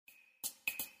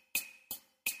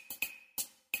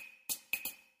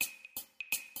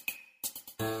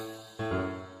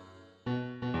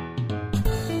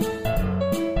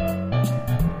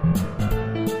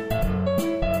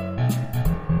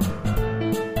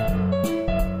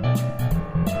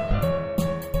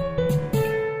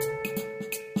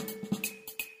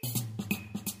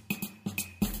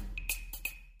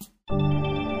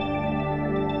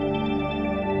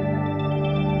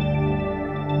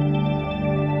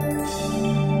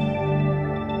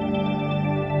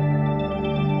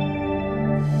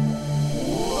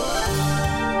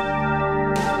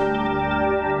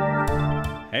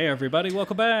Hey everybody,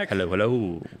 welcome back. Hello,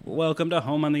 hello. Welcome to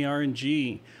Home on the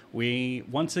RNG. We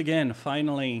once again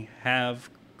finally have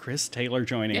Chris Taylor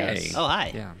joining us. Oh,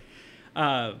 hi.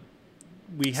 Yeah.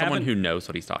 We Someone haven't, who knows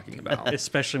what he's talking about.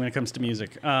 especially when it comes to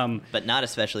music, But not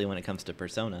especially when it comes to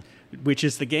Persona. which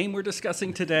is the game we're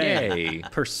discussing today. Yay.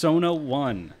 Persona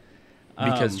 1.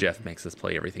 Because Jeff makes us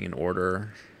play everything in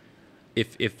order.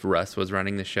 If Russ was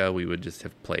running the show, we would just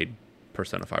have played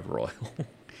Persona 5 Royal.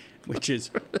 Which is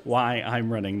why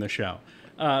I'm running the show.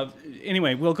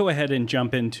 Anyway, we'll go ahead and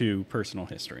jump into personal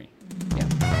history.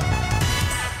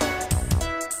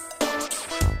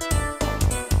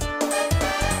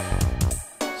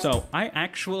 So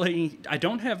I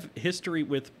don't have history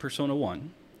with Persona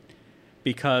 1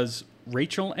 because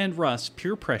Rachel and Russ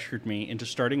peer pressured me into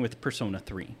starting with Persona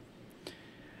 3.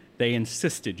 They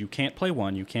insisted you can't play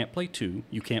 1, you can't play 2,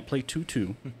 you can't play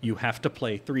 2, you have to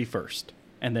play 3 first,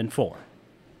 and then 4.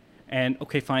 And,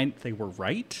 okay, fine, they were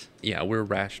right. Yeah, we're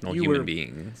rational human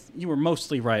beings. You were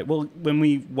mostly right. Well, when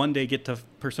we one day get to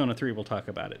Persona 3, we'll talk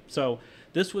about it. So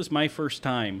this was my first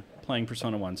time playing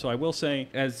Persona 1. So I will say,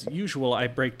 as usual, I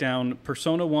break down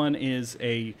Persona 1 is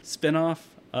a spin-off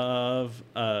of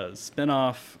a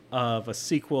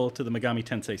sequel to the Megami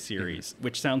Tensei series,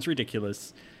 which sounds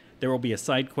ridiculous. There will be a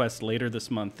side quest later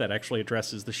this month that actually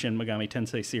addresses the Shin Megami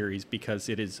Tensei series because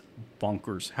it is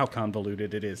bonkers how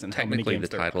convoluted it is and how many Technically, games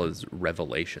the title is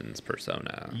Revelations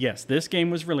Persona. Yes, this game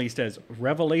was released as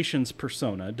Revelations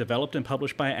Persona, developed and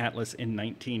published by Atlus in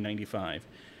 1995.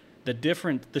 The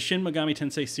Shin Megami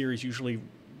Tensei series usually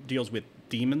deals with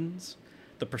demons.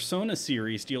 The Persona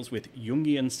series deals with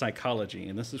Jungian psychology,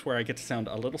 and this is where I get to sound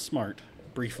a little smart,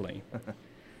 briefly.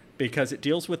 Because it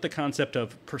deals with the concept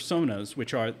of personas,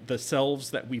 which are the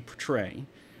selves that we portray.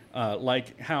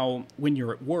 Like how when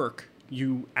you're at work,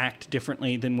 you act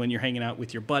differently than when you're hanging out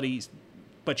with your buddies,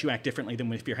 but you act differently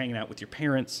than if you're hanging out with your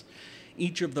parents.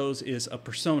 Each of those is a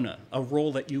persona, a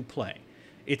role that you play.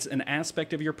 It's an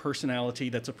aspect of your personality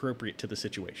that's appropriate to the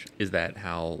situation. Is that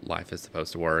how life is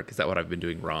supposed to work? Is that what I've been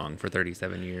doing wrong for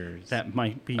 37 years? That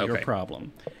might be your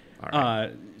problem. All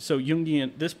right. So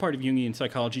this part of Jungian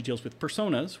psychology deals with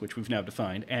personas, which we've now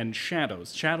defined, and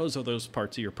shadows. Shadows are those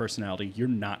parts of your personality you're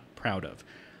not proud of.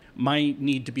 My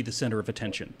need to be the center of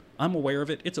attention. I'm aware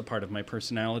of it. It's a part of my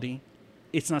personality.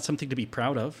 It's not something to be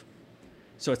proud of.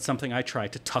 So it's something I try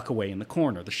to tuck away in the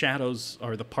corner. The shadows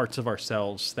are the parts of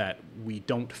ourselves that we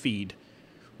don't feed.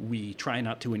 We try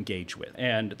not to engage with.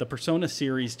 And the Persona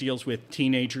series deals with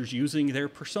teenagers using their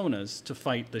personas to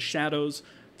fight the shadows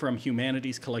from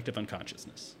humanity's collective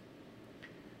unconsciousness.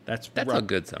 That's a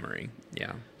good summary.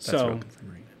 Yeah. That's a real good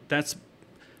summary.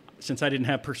 Since I didn't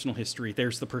have personal history,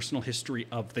 there's the personal history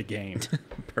of the game.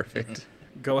 Perfect.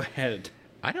 Go ahead.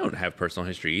 I don't have personal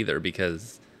history either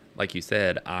because, like you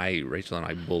said, Rachel and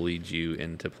I bullied you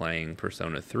into playing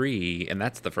Persona 3, and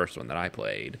that's the first one that I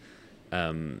played. I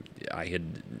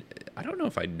don't know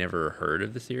if I'd never heard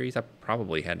of the series. I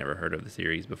probably had never heard of the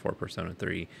series before Persona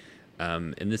 3.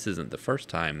 And this isn't the first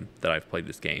time that I've played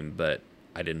this game, but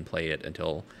I didn't play it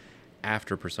until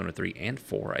after Persona 3 and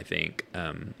 4, I think.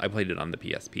 I played it on the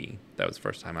PSP. That was the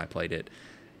first time I played it.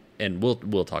 And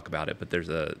we'll talk about it, but there's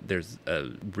a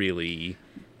really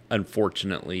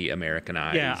unfortunately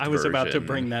Americanized Yeah, I was about to version.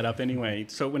 bring that up anyway.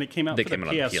 So when it came out for the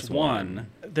PS1,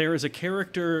 there is a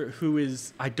character who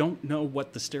is, I don't know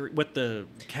what the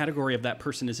category of that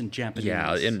person is in Japanese.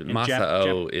 Yeah, and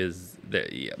Masao is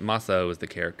the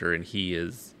character, and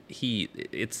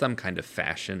it's some kind of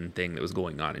fashion thing that was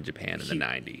going on in Japan in the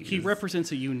 90s. He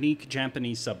represents a unique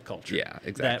Japanast subculture. Yeah,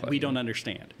 exactly. That we don't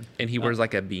understand. And he wears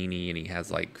like a beanie, and he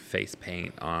has like face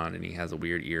paint on, and he has a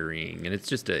weird earring, and it's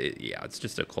just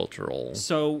a cultural.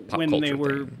 So pop when culture they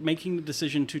were thing. making the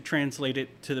decision to translate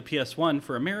it to the PS1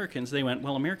 for Americans, they went,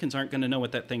 well, Americans aren't going to know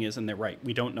what that thing is, and they're right.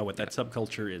 We don't know what that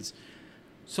subculture is.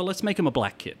 So let's make him a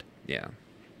black kid. Yeah.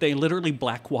 They literally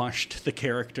blackwashed the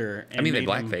character. And they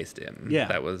blackfaced him. Yeah.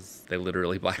 They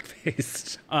literally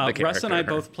blackfaced the character. Russ and I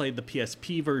both played the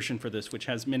PSP version for this, which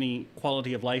has many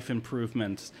quality of life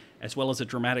improvements, as well as a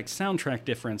dramatic soundtrack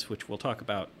difference, which we'll talk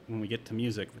about when we get to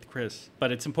music with Chris.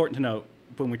 But it's important to note,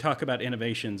 when we talk about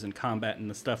innovations and combat and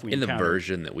the stuff we In the encountered,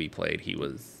 version that we played,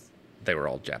 they were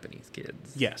all Japanese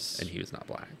kids. Yes. And he was not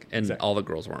black. And Exactly. all the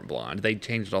girls weren't blonde. They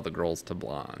changed all the girls to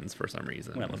blondes for some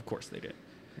reason. well, of course they did.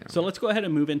 Yeah. So let's go ahead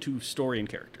and move into story and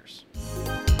characters.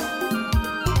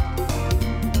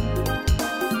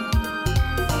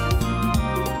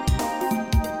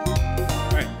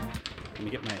 All right, let me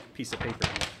get my piece of paper.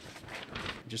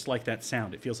 Just like that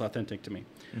sound, it feels authentic to me.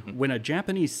 When a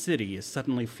Japanese city is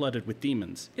suddenly flooded with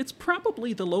demons, it's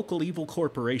probably the local evil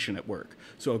corporation at work.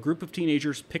 So a group of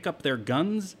teenagers pick up their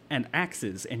guns and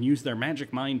axes and use their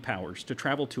magic mind powers to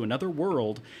travel to another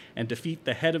world and defeat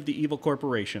the head of the evil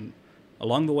corporation.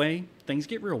 Along the way, things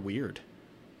get real weird.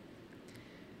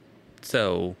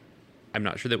 So, I'm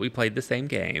not sure that we played the same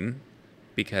game,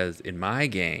 because in my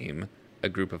game, a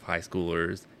group of high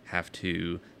schoolers have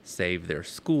to save their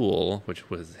school, which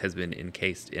has been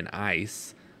encased in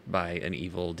ice by an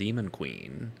evil demon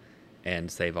queen,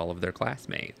 and save all of their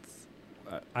classmates.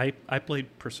 I played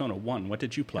Persona 1. What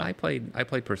did you play? I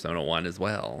played Persona 1 as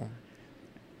well.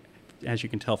 As you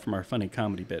can tell from our funny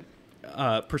comedy bit.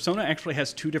 Persona actually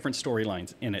has two different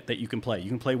storylines in it that you can play. You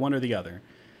can play one or the other.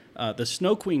 The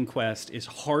Snow Queen quest is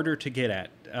harder to get at.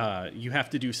 You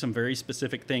have to do some very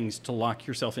specific things to lock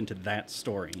yourself into that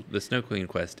story. The Snow Queen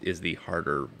quest is the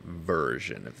harder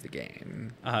version of the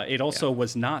game. It also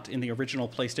was not in the original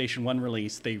PlayStation 1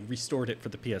 release. They restored it for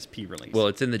the PSP release. Well,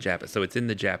 it's in the so it's in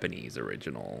the Japanese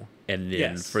original, and then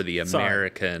Yes. for the Sorry.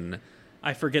 American,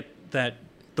 I forget that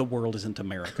the world isn't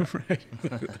America.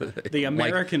 The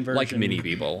American version. like many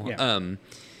people. Yeah.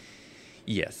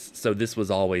 Yes. So this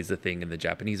was always a thing in the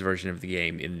Japanese version of the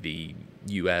game. In the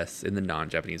U.S., in the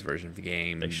non-Japanese version of the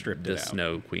game, They stripped the it out.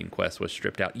 Snow Queen quest was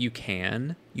stripped out. You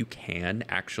can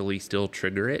actually still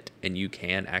trigger it, and you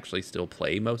can actually still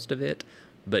play most of it,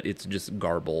 but it's just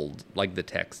garbled. Like the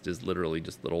text is literally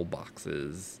just little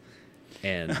boxes.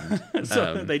 And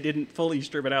So they didn't fully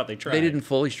strip it out. They tried. they didn't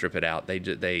fully strip it out. They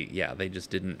just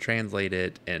didn't translate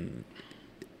it. And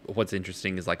what's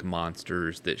interesting is like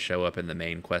monsters that show up in the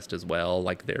main quest as well.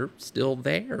 Like they're still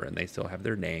there and they still have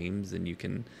their names and you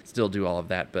can still do all of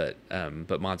that. But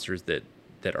monsters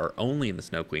that are only in the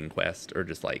Snow Queen quest are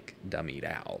just like dummied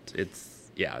out.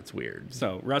 It's weird.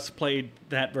 So Russ played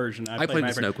that version. I played my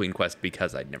the Snow version. Queen quest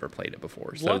because I'd never played it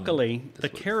before. So Luckily, the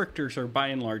was- characters are by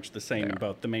and large the same. They are.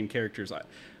 Both the main characters.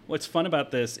 What's fun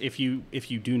about this, if you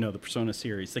do know the Persona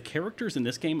series, the characters in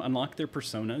this game unlock their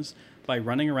personas by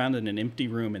running around in an empty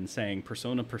room and saying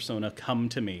 "Persona, Persona, come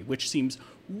to me," which seems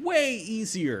way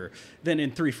easier than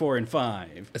in 3, 4, and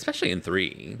 5. especially in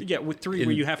 3. Yeah, with 3,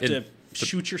 where you have to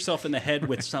shoot yourself in the head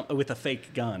with a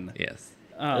fake gun. Yes.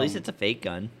 At least it's a fake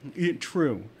gun.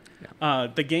 True.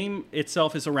 The game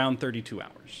itself is around 32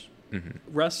 hours.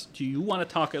 Russ, do you want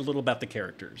to talk a little about the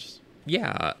characters?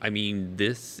 Yeah, I mean,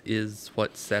 this is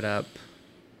what set up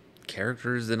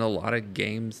characters in a lot of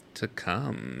games to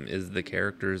come, is the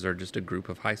characters are just a group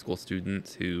of high school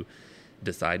students who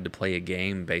decide to play a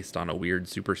game based on a weird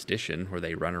superstition where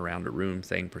they run around a room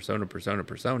saying persona, persona,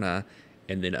 persona,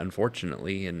 and then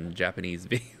unfortunately in Japanese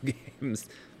video games,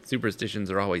 superstitions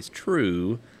are always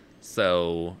true,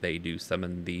 so they do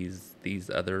summon these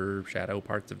other shadow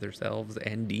parts of themselves,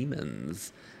 and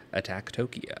demons attack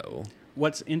Tokyo.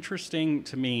 What's interesting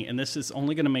to me, and this is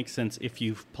only going to make sense if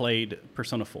you've played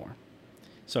Persona 4.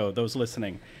 So those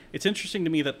listening, it's interesting to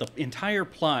me that the entire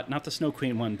plot, not the Snow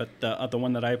Queen one, but the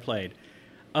one that I played,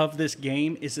 of this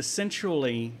game is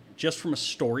essentially, just from a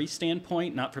story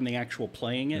standpoint, not from the actual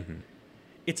playing it,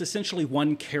 it's essentially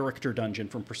one character dungeon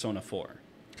from Persona 4,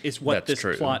 is what That's this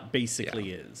true. plot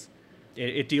basically is.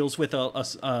 It deals with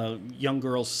a young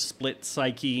girl's split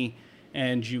psyche,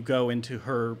 and you go into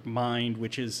her mind,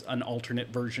 which is an alternate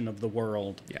version of the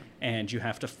world. Yeah. And you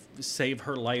have to save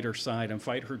her lighter side and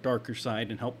fight her darker side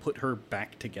and help put her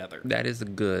back together. That is a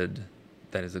good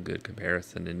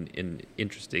comparison, and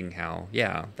interesting how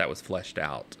that was fleshed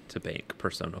out to make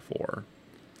Persona 4.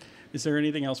 Is there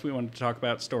anything else we wanted to talk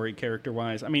about story character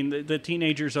wise? I mean, the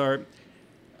teenagers are.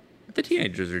 The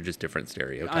teenagers are just different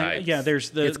stereotypes.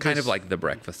 It's kind of like the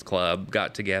Breakfast Club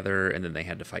got together and then they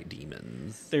had to fight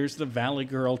demons. There's the Valley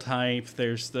Girl type.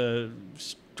 There's the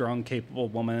strong, capable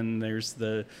woman. There's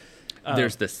the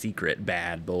secret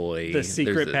bad boy. The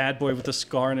secret bad boy with the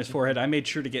scar on his forehead. I made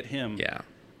sure to get him.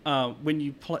 Yeah. When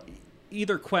you play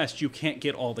either quest, you can't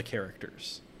get all the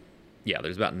characters. Yeah,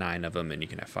 there's about 9 of them and you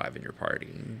can have 5 in your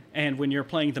party. And when you're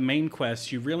playing the main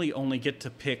quest, you really only get to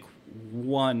pick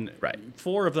one. Right.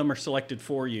 4 of them are selected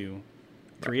for you.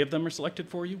 3 of them are selected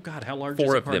for you. God, how large is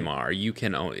 4 the of them party? are. You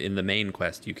can in the main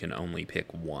quest you can only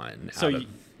pick one So out of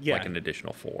Yeah. like an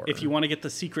additional 4. If you want to get the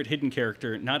secret hidden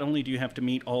character, not only do you have to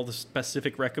meet all the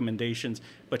specific recommendations,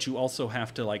 but you also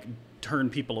have to like turn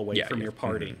people away from your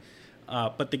party.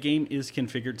 But the game is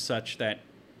configured such that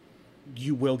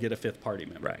you will get a 5th party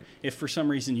member. Right. If for some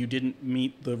reason you didn't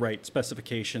meet the right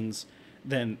specifications,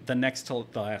 then the next to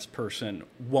the last person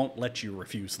won't let you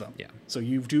refuse them. Yeah. So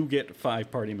you do get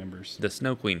 5 party members. The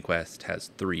Snow Queen quest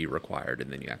has 3 required,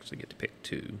 and then you actually get to pick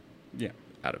 2 Yeah.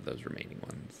 out of those remaining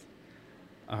ones.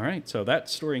 All right, so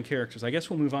that's story and characters. I guess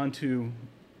we'll move on to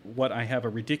what I have a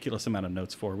ridiculous amount of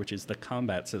notes for, which is the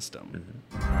combat system.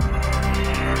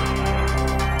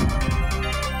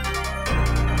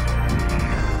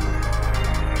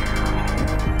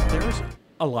 There's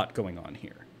a lot going on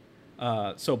here.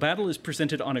 So battle is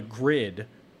presented on a grid,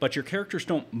 but your characters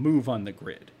don't move on the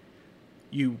grid.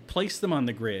 You place them on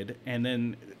the grid, and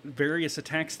then various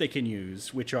attacks they can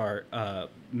use, which are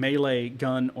melee,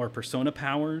 gun, or persona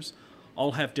powers,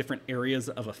 all have different areas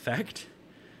of effect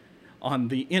on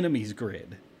the enemy's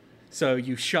grid. So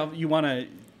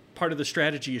part of the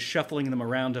strategy is shuffling them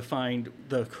around to find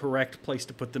the correct place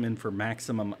to put them in for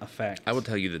maximum effect. I will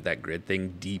tell you that grid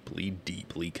thing deeply,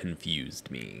 deeply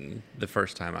confused me the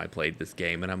first time I played this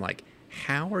game, and I'm like,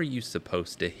 how are you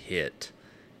supposed to hit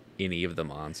any of the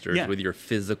monsters with your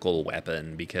physical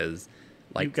weapon? Because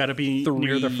like You've got to be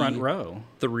near the front row.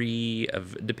 3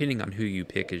 of, depending on who you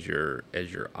pick as your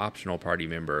optional party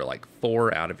member, like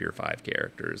 4 out of your 5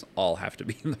 characters all have to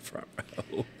be in the front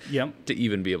row. Yep. To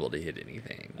even be able to hit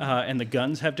anything. And the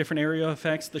guns have different area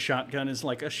effects. The shotgun is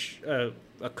like a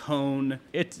cone.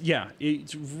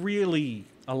 It's really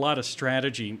a lot of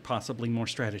strategy, possibly more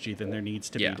strategy than there needs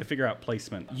to be to figure out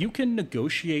placement. You can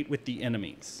negotiate with the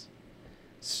enemies.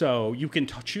 So you can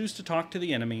choose to talk to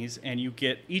the enemies, and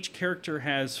each character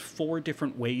has 4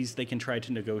 different ways they can try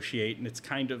to negotiate, and it's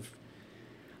kind of,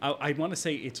 I want to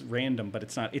say it's random, but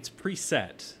it's not. It's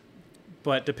preset,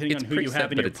 but depending on who you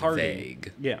have in your party. It's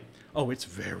vague. Yeah. Oh, it's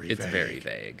very vague. It's very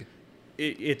vague.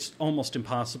 It's almost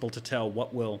impossible to tell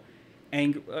what will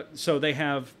so they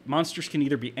have, monsters can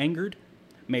either be angered,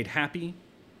 made happy,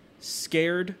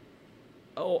 scared,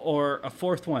 or a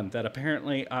 4th one that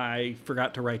apparently I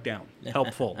forgot to write down.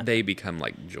 Helpful. They become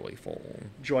like joyful.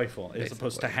 Joyful as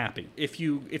opposed to happy. If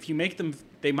you make them,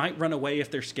 they might run away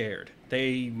if they're scared.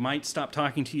 They might stop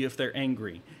talking to you if they're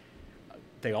angry.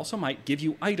 They also might give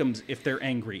you items if they're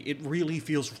angry. It really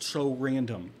feels so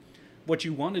random. What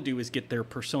you want to do is get their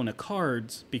persona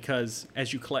cards, because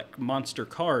as you collect monster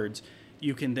cards,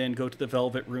 you can then go to the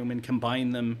Velvet Room and combine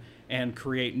them and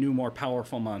create new, more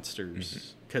powerful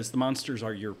monsters. Because the monsters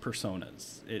are your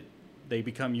personas. They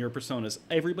become your personas.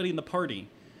 Everybody in the party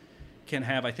can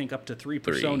have, I think, up to 3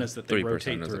 personas that they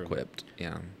rotate through. 3 personas equipped,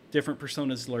 yeah. Different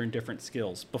personas learn different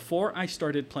skills. Before I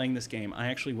started playing this game, I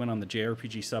actually went on the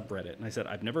JRPG subreddit, and I said,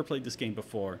 I've never played this game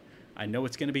before. I know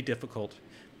it's going to be difficult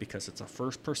because it's a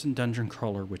first-person dungeon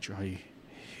crawler, which I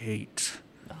hate.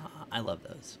 I love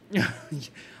those.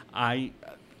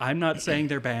 I'm not saying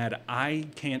they're bad. I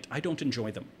don't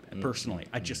enjoy them personally.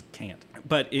 I just can't.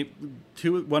 But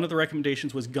one of the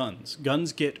recommendations was guns.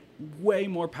 Guns get way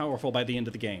more powerful by the end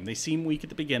of the game. They seem weak at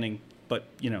the beginning, but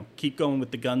keep going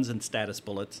with the guns and status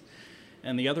bullets.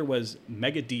 And the other was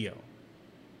Mega Dio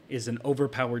is an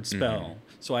overpowered spell.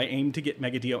 So I aimed to get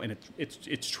Mega Dio, and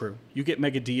it's true. You get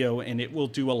Mega Dio, and it will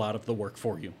do a lot of the work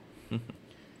for you.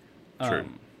 True.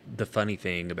 The funny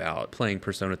thing about playing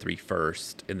Persona 3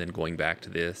 first and then going back to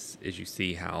this is you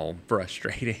see how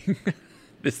frustrating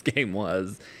this game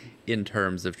was in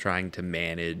terms of trying to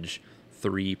manage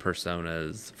 3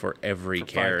 personas for every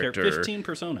character 15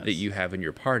 personas that you have in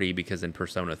your party, because in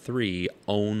Persona 3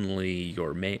 only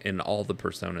your main, and all the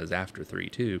personas after 3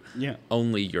 too,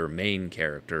 only your main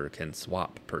character can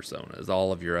swap personas.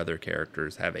 All of your other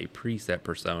characters have a preset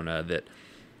persona that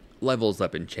levels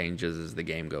up and changes as the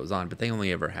game goes on, but they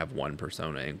only ever have 1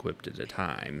 persona equipped at a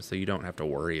time, so you don't have to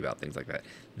worry about things like that.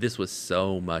 This was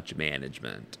so much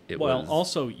management. It was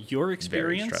also your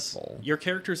experience, very stressful. Your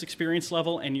character's experience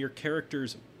level and your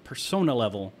character's persona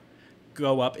level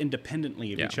go up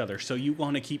independently of each other. So you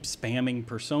want to keep spamming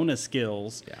persona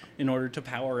skills in order to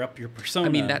power up your persona. I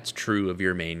mean, that's true of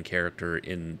your main character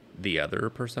in the other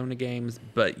Persona games,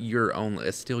 but you're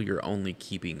only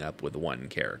keeping up with 1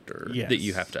 character that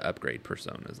you have to upgrade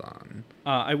personas on.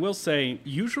 I will say,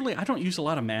 usually I don't use a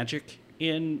lot of magic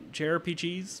in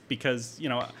JRPGs because,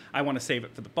 I want to save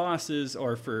it for the bosses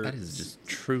or for... That is just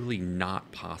truly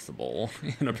not possible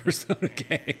in a Persona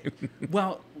game.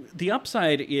 Well, the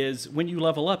upside is when you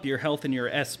level up, your health and your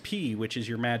SP, which is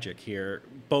your magic here,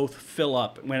 both fill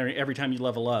up every time you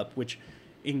level up, which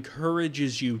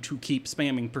encourages you to keep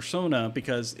spamming Persona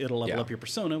because it'll level Yeah. up your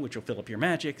Persona, which will fill up your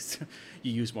magics.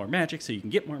 You use more magic so you can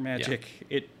get more magic.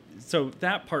 So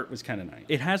that part was kind of nice.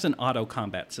 It has an auto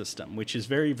combat system, which is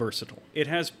very versatile. It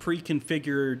has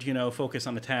pre-configured, focus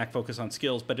on attack, focus on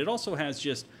skills, but it also has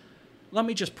just, let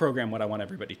me just program what I want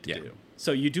everybody to do.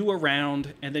 So you do a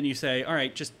round, and then you say, all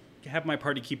right, just have my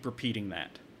party keep repeating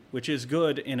that, which is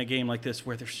good in a game like this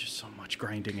where there's just so much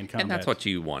grinding and combat. And that's what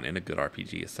you want in a good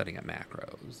RPG, is setting up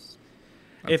macros.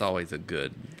 That's always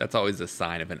a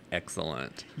sign of an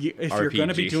excellent If RPG. you're going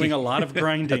to be doing a lot of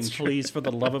grinding, That's true. please, for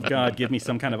the love of God, give me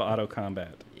some kind of auto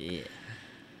combat. Yeah.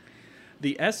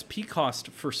 The SP cost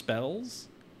for spells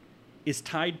is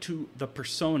tied to the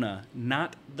persona,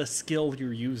 not the skill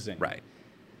you're using. Right.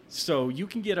 So you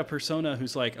can get a persona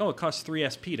who's like, oh, it costs 3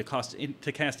 SP to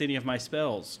cast any of my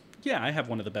spells. Yeah, I have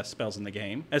one of the best spells in the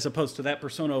game, as opposed to that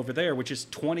persona over there, which is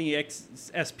 20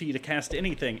 SP to cast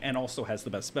anything and also has the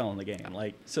best spell in the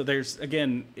game. So there's,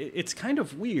 again, it's kind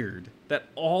of weird that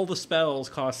all the spells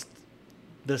cost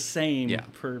the same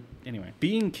anyway.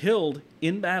 Being killed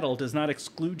in battle does not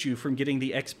exclude you from getting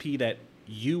the XP that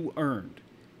you earned.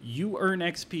 You earn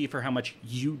XP for how much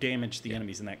you damage the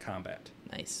enemies in that combat.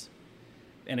 Nice.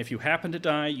 And if you happen to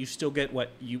die, you still get what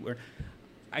you earn.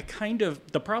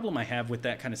 The problem I have with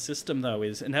that kind of system, though,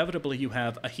 is inevitably you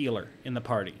have a healer in the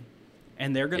party.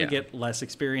 And they're going to get less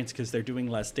experience because they're doing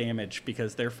less damage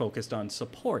because they're focused on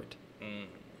support.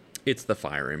 It's the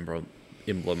Fire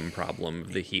Emblem problem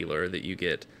of the healer, that you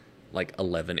get like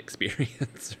 11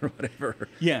 experience or whatever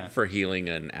for healing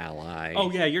an ally.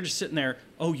 Oh, yeah, you're just sitting there.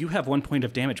 Oh, you have 1 point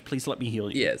of damage. Please let me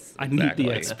heal you. Yes, I need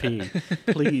the exactly.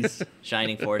 XP. Please.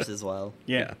 Shining Force as well.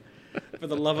 Yeah. For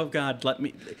the love of God, let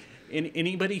me...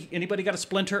 Anybody got a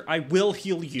splinter? I will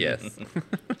heal you. Yes.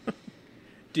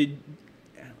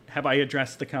 Have I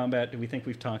addressed the combat? Do we think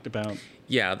we've talked about?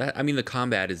 Yeah, the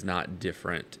combat is not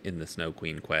different in the Snow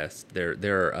Queen quest.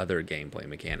 There are other gameplay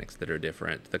mechanics that are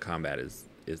different. The combat is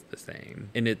the same.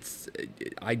 And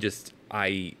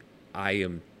I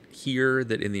am here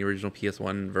that in the original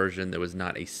PS1 version there was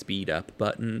not a speed up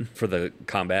button for the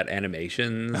combat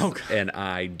animations. Oh, God. And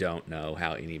I don't know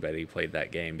how anybody played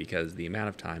that game, because the amount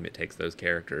of time it takes those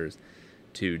characters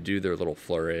to do their little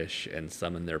flourish and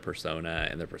summon their persona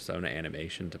and their persona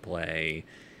animation to play,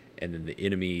 and then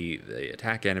the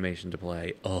attack animation to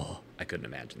play. Oh, I couldn't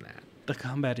imagine that. The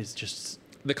combat is just...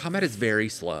 The combat is very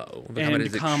slow. The And combat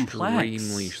is complex.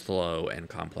 extremely slow and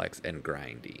complex and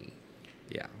grindy.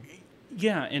 Yeah.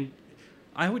 Yeah, and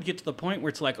I would get to the point where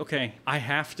it's like, okay, I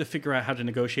have to figure out how to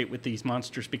negotiate with these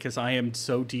monsters because I am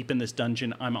so deep in this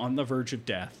dungeon. I'm on the verge of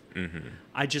death. Mm-hmm.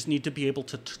 I just need to be able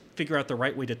to figure out the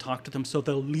right way to talk to them so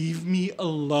they'll leave me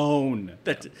alone.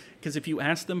 Because if you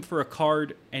ask them for a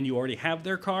card and you already have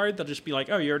their card, they'll just be like,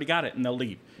 oh, you already got it, and they'll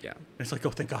leave. Yeah. And it's like,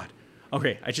 oh, thank God.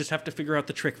 Okay, I just have to figure out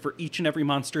the trick for each and every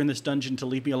monster in this dungeon to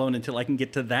leave me alone until I can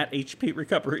get to that HP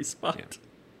recovery spot. Yeah.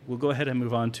 We'll go ahead and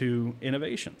move on to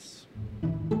innovations.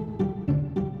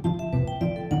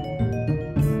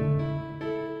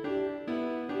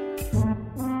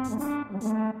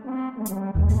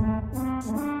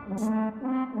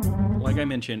 Like I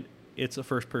mentioned, it's a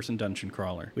first-person dungeon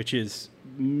crawler, which is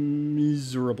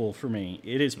miserable for me.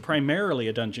 It is primarily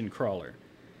a dungeon crawler.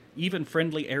 Even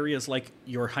friendly areas like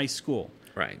your high school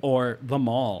or the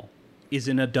mall is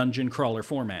in a dungeon crawler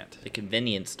format. The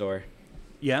convenience store.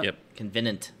 Yeah. Yep.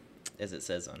 Convenient, as it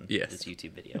says on this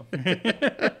YouTube video.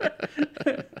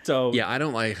 So yeah, I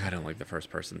don't like the first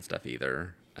person stuff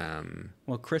either.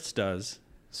 Well, Chris does,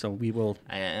 so we will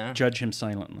judge him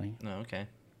silently. Oh, okay.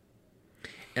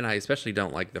 And I especially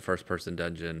don't like the first person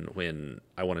dungeon when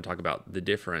I want to talk about the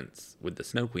difference with the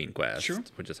Snow Queen quest,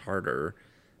 which is harder,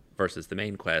 versus the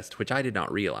main quest, which I did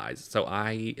not realize. So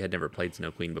I had never played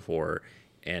Snow Queen before,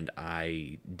 and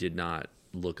I did not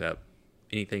look up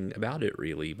anything about it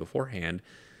really beforehand.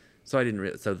 So I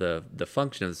didn't. So the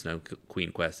function of the Snow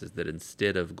Queen quest is that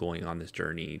instead of going on this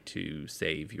journey to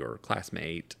save your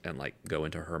classmate and like go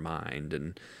into her mind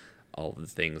and all of the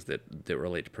things that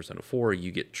relate to Persona 4,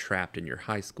 you get trapped in your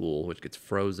high school, which gets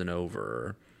frozen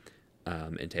over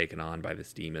and taken on by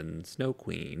this demon Snow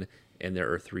Queen. And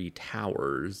there are 3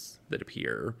 towers that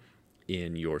appear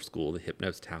in your school: the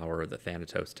Hypnos Tower, the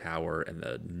Thanatos Tower, and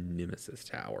the Nemesis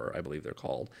Tower, I believe they're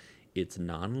called. It's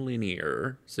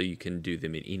non-linear, so you can do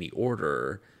them in any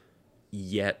order,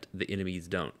 yet the enemies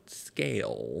don't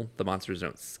scale. The monsters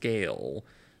don't scale.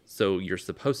 So you're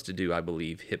supposed to do, I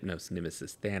believe, Hypnos,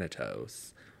 Nemesis,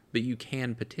 Thanatos, but you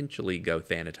can potentially go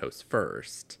Thanatos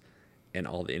first, and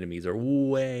all the enemies are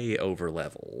way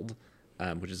over-leveled,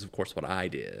 which is, of course, what I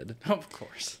did. Of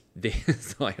course.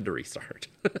 So I had to restart.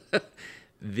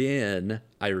 Then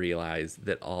I realized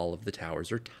that all of the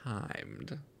towers are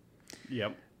timed.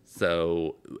 Yep.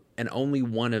 So, and only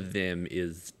one of them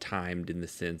is timed in the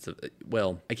sense of,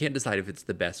 well, I can't decide if it's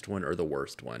the best one or the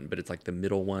worst one, but it's like the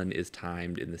middle one is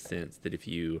timed in the sense that if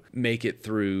you make it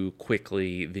through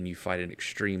quickly, then you fight an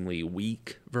extremely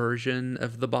weak version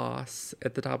of the boss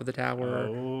at the top of the tower.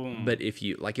 Oh. But if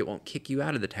you, like, it won't kick you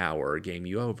out of the tower or game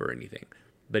you over or anything.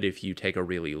 But if you take a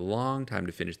really long time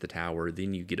to finish the tower,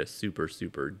 then you get a super,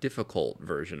 super difficult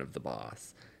version of the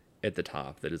boss at the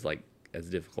top that is like as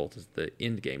difficult as the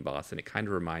end game boss. And it kind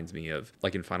of reminds me of,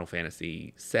 like, in Final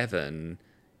Fantasy VII,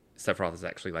 Sephiroth is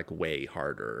actually like way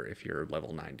harder if you're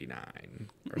level 99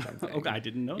 or something. Okay, I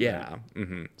didn't know that. Yeah.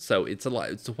 Mm-hmm. So it's a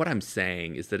lot. So what I'm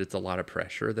saying is that it's a lot of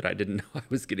pressure that I didn't know I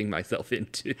was getting myself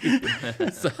into.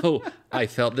 So I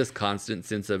felt this constant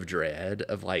sense of dread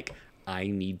of like, I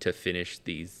need to finish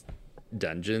these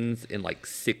dungeons in like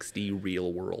 60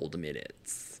 real world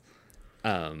minutes.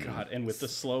 God, and with the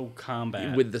slow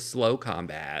combat. With the slow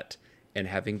combat and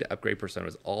having to upgrade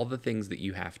personas, all the things that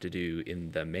you have to do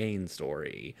in the main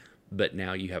story, but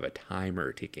now you have a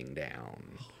timer ticking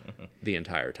down the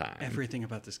entire time. Everything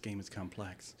about this game is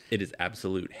complex. It is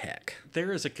absolute heck.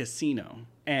 There is a casino,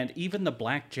 and even the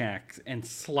blackjack and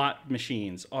slot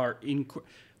machines are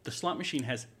the slot machine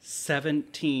has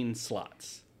 17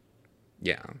 slots.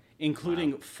 Yeah.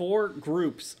 Including 4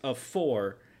 groups of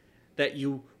 4 that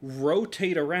you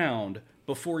rotate around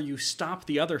before you stop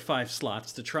the other 5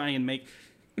 slots to try and make...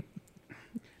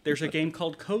 There's a game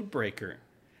called Codebreaker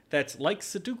that's like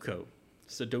Sudoku.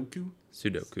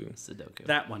 Sudoku?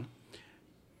 That one.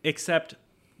 Except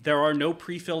there are no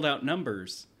pre-filled out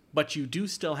numbers, but you do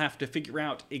still have to figure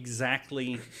out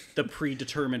exactly the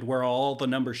predetermined where all the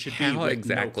numbers should be. How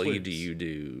exactly do you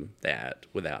do that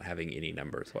without having any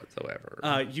numbers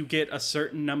whatsoever? You get a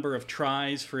certain number of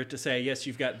tries for it to say, yes,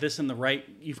 you've got this in the right.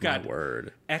 You've got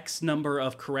X number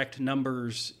of correct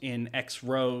numbers in X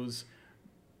rows,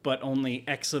 but only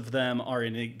X of them are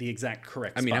in the exact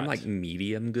correct spot. I'm like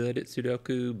medium good at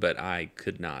Sudoku, but I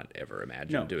could not ever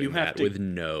imagine doing that with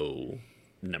no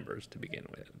numbers to begin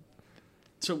with.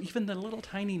 So even the little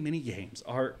tiny mini games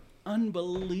are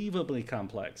unbelievably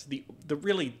complex.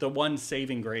 The one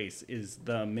saving grace is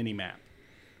the mini map.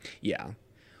 Yeah.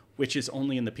 Which is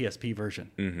only in the PSP version.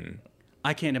 Mm-hmm.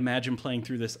 I can't imagine playing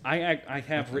through this. I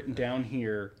have written down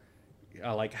here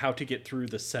like how to get through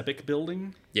the Sebek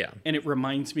building. Yeah. And it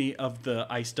reminds me of the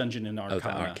Ice Dungeon in Arcana.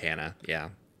 Oh, the Arcana, yeah.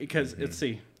 Because, let's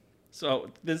see. So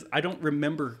this I don't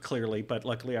remember clearly, but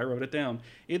luckily I wrote it down.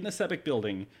 In the Sebek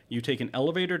building, you take an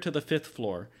elevator to the 5th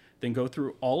floor, then go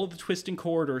through all of the twisting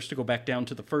corridors to go back down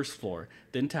to the 1st floor,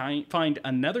 then find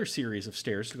another series of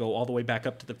stairs to go all the way back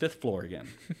up to the 5th floor again.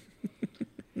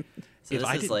 So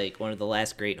this is like one of the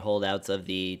last great holdouts of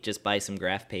the just buy some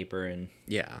graph paper and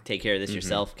take care of this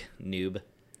yourself, noob.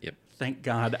 Yep. Thank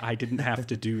God I didn't have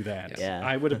to do that. Yeah.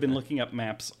 I would have been looking up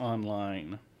maps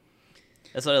online.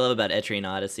 That's what I love about Etrian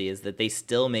Odyssey is that they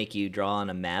still make you draw on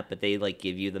a map, but they like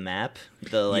give you the map,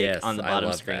 on the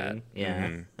bottom screen. That.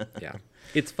 Yeah, yeah.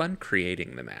 It's fun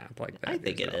creating the map like that. I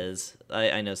think it is.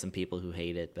 I know some people who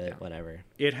hate it, but whatever.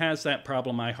 It has that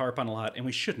problem I harp on a lot, and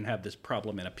we shouldn't have this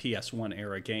problem in a PS1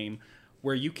 era game,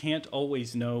 where you can't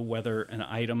always know whether an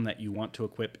item that you want to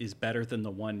equip is better than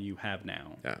the one you have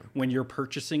now. Yeah. When you're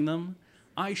purchasing them,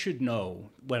 I should know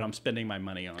what I'm spending my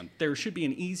money on. There should be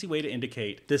an easy way to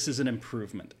indicate this is an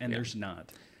improvement, and there's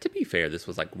not. To be fair, this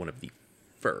was like one of the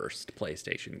first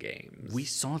PlayStation games. We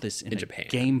saw this in Japan.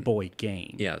 Game Boy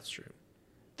game. Yeah, that's true.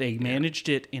 They managed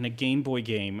it in a Game Boy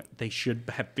game. They should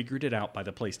have figured it out by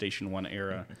the PlayStation 1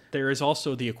 era. There is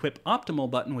also the Equip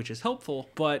Optimal button, which is helpful,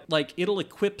 but like it'll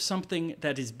equip something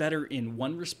that is better in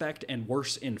one respect and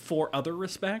worse in 4 other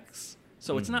respects.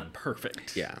 So it's not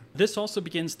perfect. Yeah. This also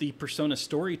begins the Persona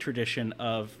story tradition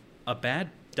of a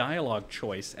bad dialogue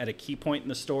choice at a key point in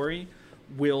the story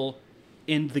will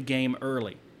end the game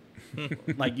early.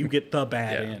 Like you get the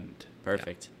bad end.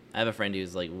 Perfect. I have a friend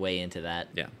who's like way into that.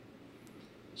 Yeah.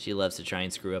 She loves to try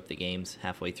and screw up the games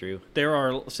halfway through. There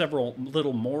are several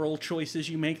little moral choices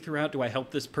you make throughout. Do I help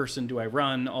this person? Do I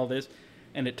run? All this.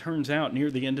 And it turns out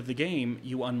near the end of the game,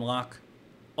 you unlock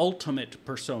ultimate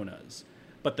personas.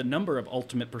 But the number of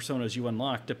ultimate personas you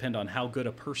unlock depend on how good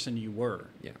a person you were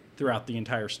throughout the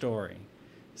entire story.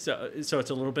 So it's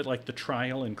a little bit like the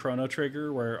trial in Chrono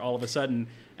Trigger, where all of a sudden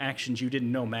actions you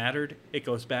didn't know mattered. It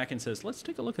goes back and says, let's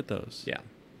take a look at those. Yeah.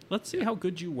 Let's see how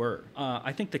good you were.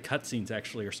 I think the cutscenes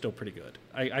actually are still pretty good.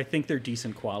 I think they're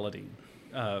decent quality.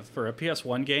 for a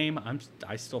PS1 game,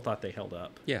 I still thought they held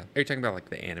up. Yeah. Are you talking about like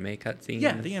the anime cutscenes?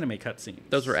 Yeah, the anime cutscenes.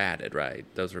 Those were added, right?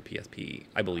 Those were PSP.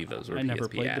 I believe those were PSP. I never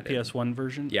played added. the PS1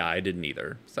 version. Yeah, I didn't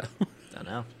either. So don't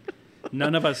know.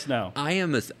 None of us know. I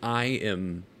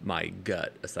am. My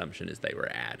gut assumption is they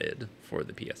were added for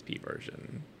the PSP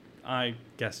version. I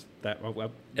guess that.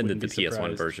 And then the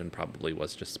PS1 version probably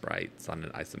was just sprites on an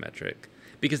isometric,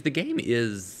 because the game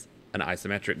is an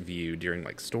isometric view during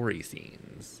like story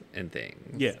scenes and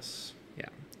things. Yes. Yeah.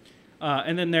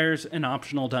 And then there's an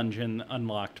optional dungeon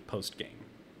unlocked post game.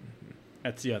 Mm-hmm.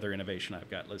 That's the other innovation I've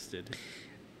got listed.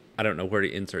 I don't know where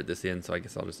to insert this in, so I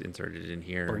guess I'll just insert it in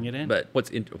here. Bring it in. But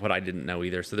what I didn't know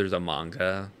either, so there's a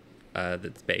manga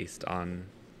that's based on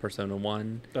Persona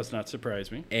 1. Does not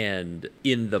surprise me. And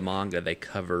in the manga, they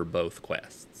cover both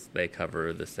quests. They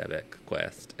cover the Sebek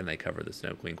quest, and they cover the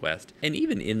Snow Queen quest. And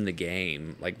even in the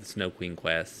game, like the Snow Queen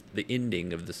quest, the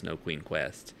ending of the Snow Queen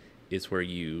quest is where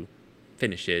you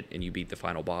finish it and you beat the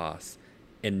final boss,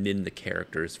 and then the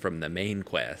characters from the main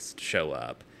quest show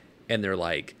up, and they're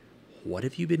like, what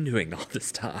have you been doing all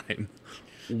this time?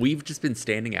 We've just been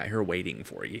standing out here waiting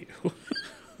for you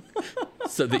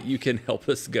so that you can help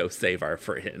us go save our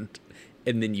friend.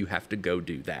 And then you have to go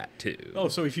do that too. Oh,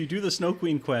 so if you do the Snow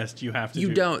Queen quest, you have to.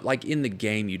 You don't, like in the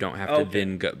game, you don't have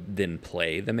to then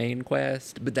play the main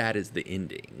quest, but that is the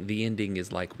ending. The ending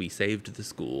is like, we saved the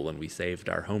school and we saved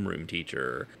our homeroom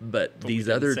teacher, but these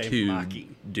other two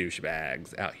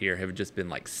douchebags out here have just been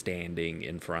like standing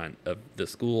in front of the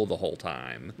school the whole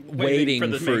time,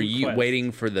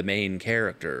 waiting for the main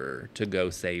character to go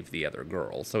save the other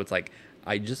girl. So it's like,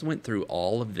 I just went through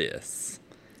all of this,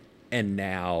 and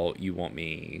now you want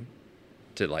me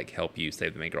to like help you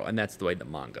save the main girl. And that's the way the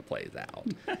manga plays out.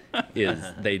 Is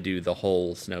they do the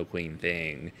whole Snow Queen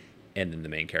thing, and then the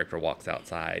main character walks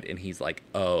outside and he's like,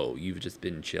 oh, you've just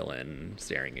been chilling,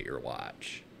 staring at your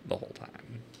watch the whole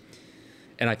time.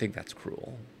 And I think that's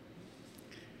cruel.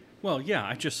 Well, yeah,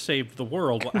 I just saved the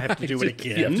world. I have to do it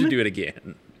again. You have to do it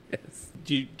again. Yes.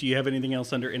 Do you have anything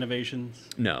else under innovations?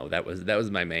 No, that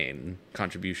was my main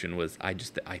contribution. I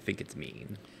think it's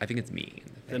mean. I think it's mean.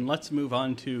 Then let's move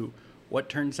on to what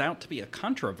turns out to be a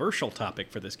controversial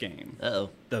topic for this game. Uh-oh.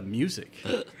 The music.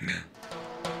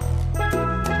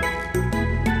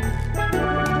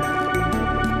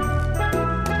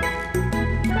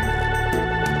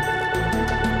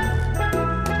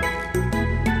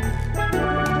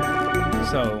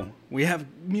 So we have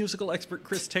musical expert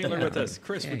Chris Taylor with us.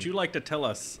 Chris, would you like to tell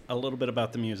us a little bit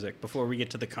about the music before we get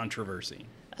to the controversy?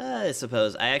 I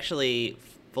suppose. I actually,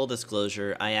 full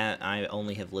disclosure, I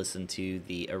only have listened to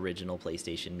the original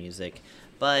PlayStation music,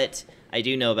 but I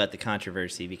do know about the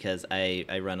controversy because I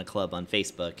run a club on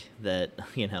Facebook that,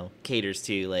 caters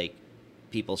to like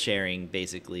people sharing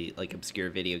basically like obscure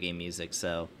video game music.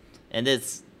 So, and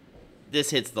this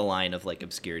hits the line of like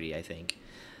obscurity, I think.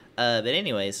 But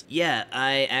anyways, yeah,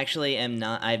 I actually am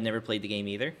not. I've never played the game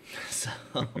either, so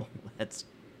that's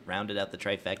rounded out the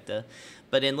trifecta.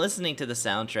 But in listening to the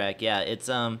soundtrack, yeah, it's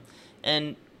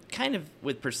and kind of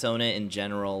with Persona in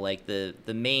general, like the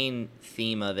main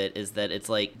theme of it is that it's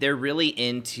like they're really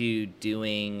into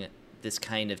doing this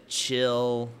kind of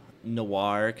chill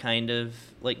noir kind of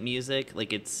like music.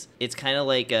 Like it's kind of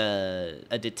like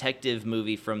a detective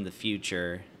movie from the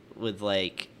future with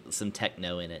like some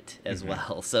techno in it as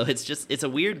well. So it's a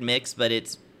weird mix, but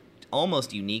it's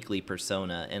almost uniquely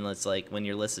Persona. And it's like when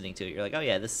you're listening to it, you're like, oh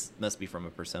yeah, this must be from a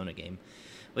Persona game,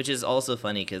 which is also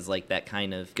funny because like that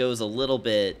kind of goes a little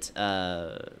bit,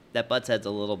 that butts heads a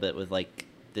little bit with like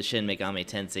the Shin Megami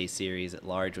Tensei series at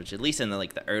large, which at least in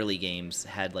the early games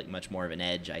had like much more of an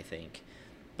edge, I think.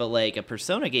 But like a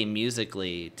Persona game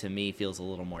musically to me feels a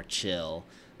little more chill,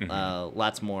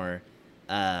 lots more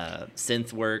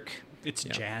synth work. It's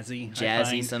jazzy.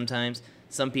 Jazzy sometimes.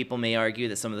 Some people may argue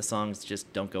that some of the songs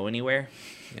just don't go anywhere.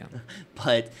 Yeah.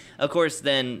 But of course,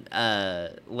 then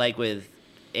like with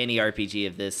any RPG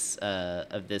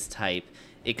of this type,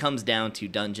 it comes down to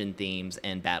dungeon themes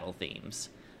and battle themes.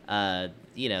 Like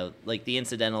the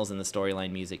incidentals and the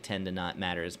storyline music tend to not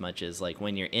matter as much as like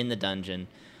when you're in the dungeon.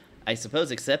 I suppose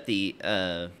except for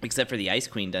the Ice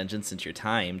Queen dungeon, since you're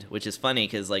timed, which is funny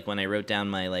because like when I wrote down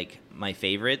my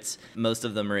favorites, most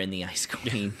of them are in the Ice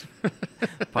Queen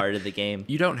part of the game.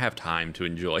 You don't have time to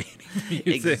enjoy any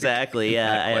music. Exactly,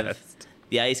 yeah. I have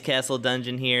the Ice Castle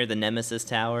dungeon here, the Nemesis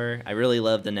Tower. I really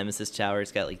love the Nemesis Tower.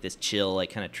 It's got like this chill,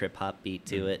 like kind of trip hop beat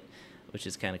to it, which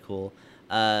is kind of cool.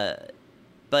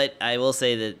 But I will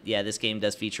say that, yeah, this game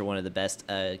does feature one of the best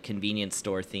convenience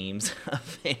store themes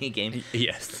of any game.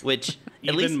 Yes. Which,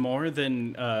 at Even least... more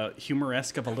than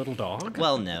Humoresque of a Little Dog?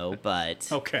 Well, no,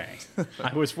 but... Okay.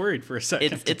 I was worried for a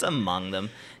second. It's among them.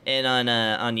 And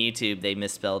on YouTube, they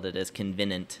misspelled it as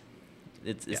convenient.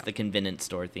 It's the convenient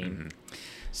store theme. Mm-hmm.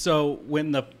 So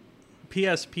when the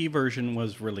PSP version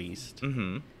was released,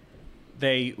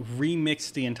 they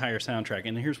remixed the entire soundtrack,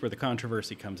 and here's where the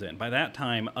controversy comes in. By that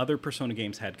time, other Persona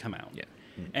games had come out. Yeah.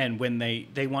 And when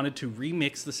they wanted to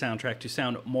remix the soundtrack to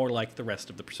sound more like the rest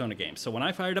of the Persona games. So when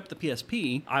I fired up the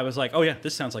PSP, I was like, oh yeah,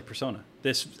 this sounds like Persona.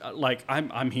 This, like,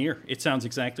 I'm here. It sounds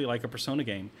exactly like a Persona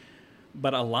game.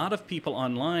 But a lot of people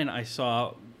online I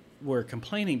saw were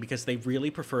complaining because they really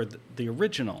preferred the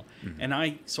original. And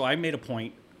I made a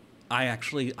point. I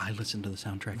listened to the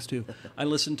soundtracks too. I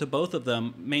listened to both of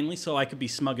them mainly so I could be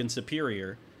smug and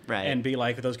superior, right? And be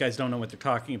like, those guys don't know what they're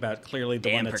talking about. Clearly,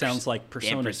 the one that sounds like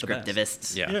Persona is the best.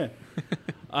 Prescriptivists.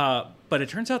 Yeah. But it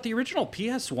turns out the original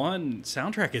PS1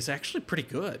 soundtrack is actually pretty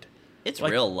good. It's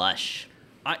Like, real lush.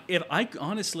 If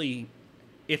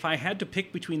I had to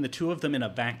pick between the two of them in a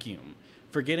vacuum,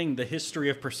 forgetting the history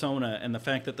of Persona and the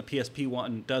fact that the PSP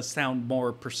one does sound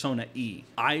more Persona-y,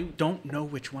 I don't know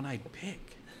which one I'd pick.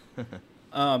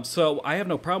 So I have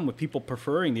no problem with people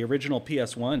preferring the original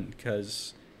PS1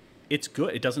 because it's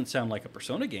good. It doesn't sound like a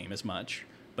Persona game as much,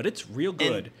 but it's real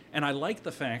good. And I like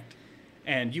the fact,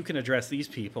 and you can address these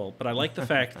people, but I like the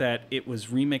fact that it was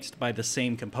remixed by the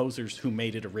same composers who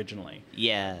made it originally.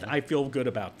 Yeah. I feel good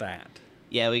about that.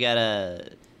 Yeah, we got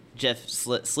Jeff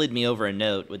slid me over a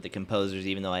note with the composers,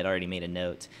 even though I'd already made a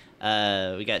note.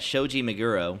 We got Shoji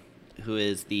Meguro, who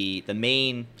is the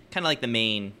main, kind of like the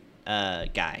main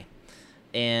guy.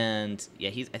 And yeah,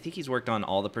 I think he's worked on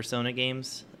all the Persona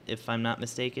games, if I'm not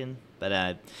mistaken.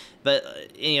 But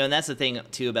you know, and that's the thing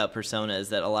too about Persona is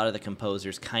that a lot of the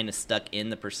composers kind of stuck in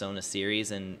the Persona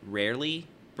series and rarely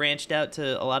branched out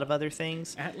to a lot of other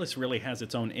things. Atlus really has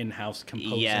its own in-house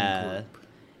composing group.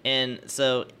 And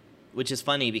so, which is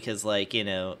funny because, like, you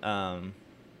know,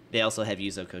 they also have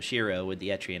Yuzo Koshiro with the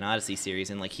Etrian Odyssey series,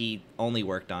 and like he only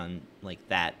worked on like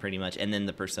that pretty much, and then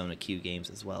the Persona Q games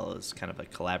as well as kind of a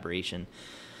collaboration.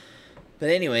 But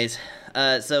anyways,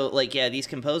 so like, yeah, these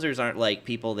composers aren't like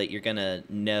people that you're gonna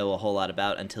know a whole lot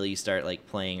about until you start like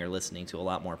playing or listening to a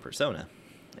lot more Persona.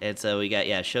 And so we got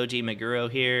Shoji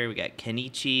Meguro here, we got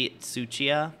Kenichi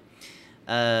Tsuchiya,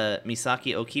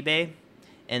 Misaki Okibe,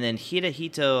 and then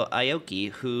Hidehito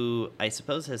Aoki, who I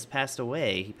suppose has passed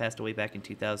away. He passed away back in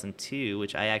 2002,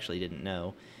 which I actually didn't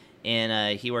know.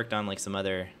 And he worked on like some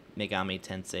other Megami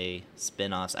Tensei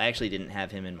spin-offs. I actually didn't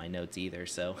have him in my notes either,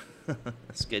 so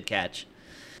that's a good catch.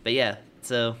 But yeah,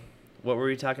 so what were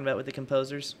we talking about with the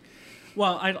composers?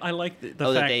 Well, I like the fact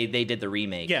that they did the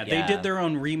remake. Yeah, they did their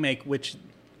own remake, which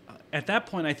at that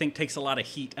point I think takes a lot of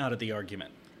heat out of the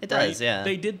argument. It does, right? Yeah.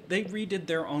 They redid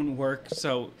their own work,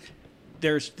 so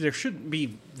there shouldn't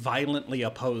be violently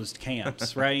opposed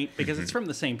camps, right? Because it's from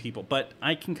the same people. But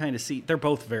I can kind of see they're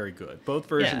both very good. Both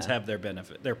versions have their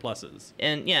their pluses.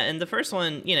 And yeah, and the first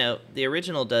one, you know, the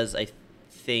original does, I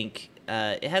think,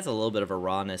 it has a little bit of a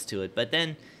rawness to it. But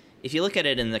then, if you look at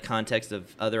it in the context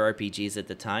of other RPGs at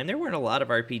the time, there weren't a lot of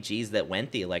RPGs that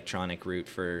went the electronic route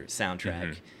for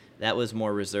soundtrack. That was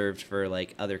more reserved for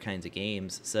like other kinds of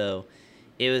games. So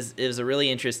it was a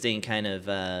really interesting kind of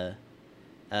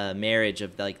marriage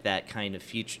of like that kind of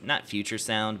not future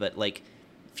sound, but like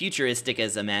futuristic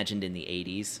as imagined in the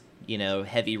 80s, you know,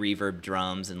 heavy reverb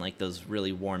drums and like those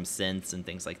really warm synths and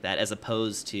things like that, as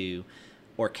opposed to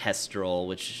orchestral,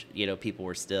 which, you know, people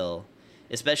were still,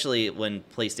 especially when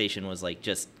PlayStation was like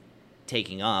just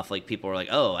taking off, like people were like,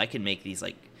 oh, I can make these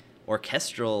like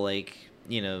orchestral, like,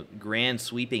 you know, grand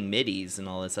sweeping midis and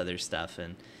all this other stuff,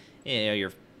 and, you know,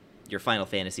 your Final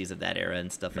Fantasies of that era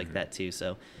and stuff like that too.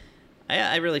 So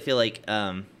I really feel like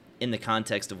in the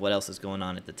context of what else is going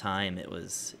on at the time,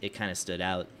 it kind of stood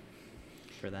out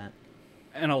for that.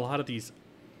 And a lot of these,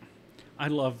 I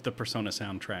love the Persona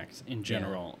soundtracks in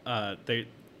general. Yeah.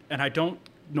 And I don't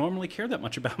normally care that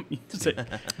much about music.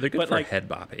 They're good for like, head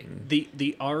bopping.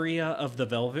 The aria of the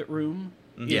Velvet Room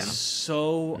is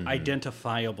so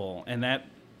identifiable, and that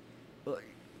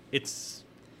it's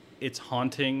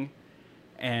haunting,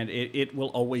 and it will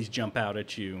always jump out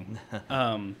at you.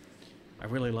 I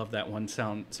really love that one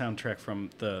soundtrack from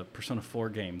the Persona 4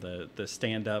 game, the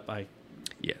stand-up,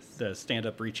 the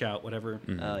stand-up reach out, whatever.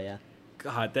 Oh, yeah.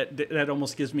 God, that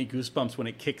almost gives me goosebumps when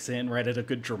it kicks in right at a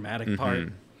good dramatic part.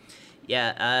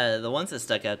 Yeah, the ones that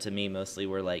stuck out to me mostly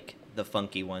were, like, the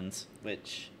funky ones,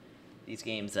 which these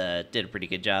games did a pretty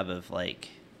good job of, like,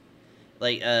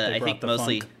 Like They I brought think the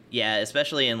mostly, funk. yeah,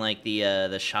 especially in like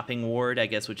the shopping ward, I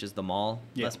guess, which is the mall,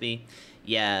 Yeah. must be.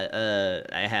 Yeah,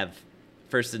 I have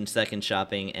first and second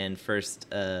shopping and first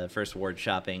ward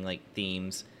shopping like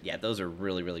themes. Yeah, those are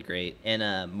really really great.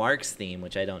 And Mark's theme,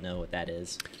 which I don't know what that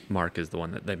is. Mark is the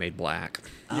one that they made black.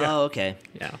 Yeah. Oh, okay.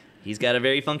 Yeah. He's got a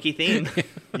very funky theme.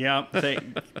 Yeah,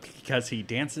 because he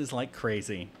dances like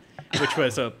crazy, which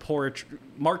was a poor.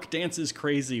 Mark Dances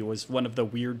Crazy was one of the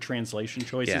weird translation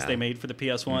choices Yeah. they made for the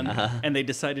PS1, and they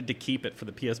decided to keep it for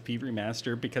the PSP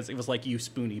remaster because it was like "You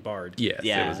Spoony Bard." Yes.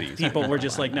 Yeah. It was easy. People were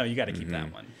just like, "No, you got to keep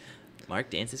that one." Mark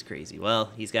dances crazy.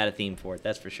 Well, he's got a theme for it,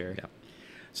 that's for sure. Yeah.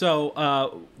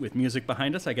 So, with music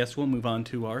behind us, I guess we'll move on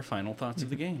to our final thoughts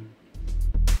of the game.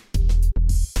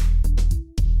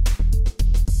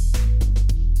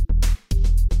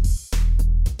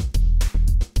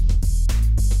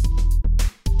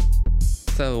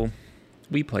 So,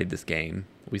 we played this game.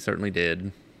 We certainly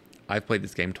did. I've played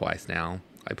this game twice now.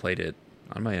 I played it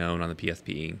on my own on the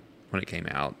PSP when it came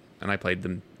out, and I played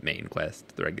the main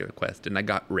quest, the regular quest, and I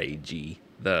got Reiji,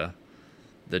 the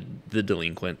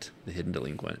delinquent, the hidden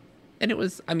delinquent. And it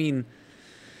was, I mean,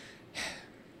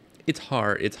 it's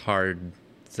hard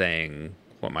saying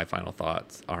what my final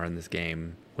thoughts are in this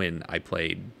game when I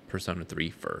played Persona 3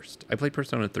 first. I played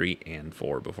Persona 3 and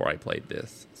 4 before I played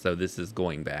this. So this is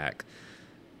going back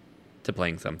to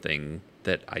playing something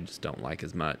that I just don't like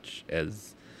as much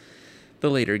as the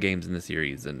later games in the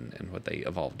series and what they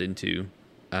evolved into.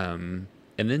 And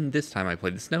then this time I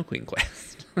played the Snow Queen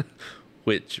quest,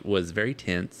 which was very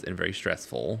tense and very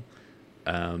stressful.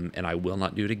 And I will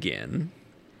not do it again.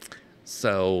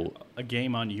 So A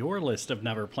game on your list of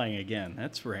never playing again.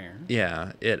 That's rare.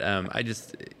 yeah,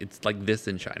 it's like this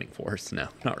in Shining Force. No,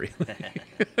 not really.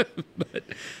 But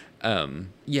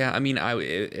yeah, I mean,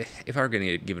 if I were going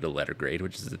to give it a letter grade,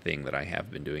 which is the thing that I have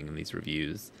been doing in these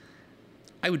reviews,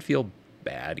 I would feel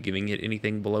bad giving it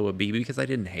anything below a B because I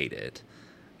didn't hate it.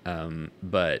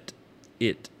 But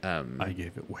it I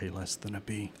gave it way less than a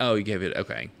B. Oh, you gave it,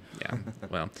 okay. Yeah.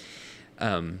 Well,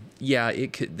 yeah,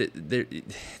 it could,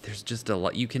 there's just a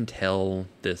lot. You can tell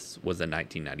this was a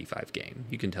 1995 game.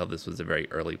 You can tell this was a very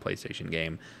early PlayStation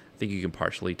game. I think you can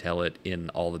partially tell it in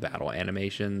all the battle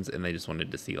animations, and they just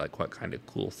wanted to see like what kind of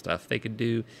cool stuff they could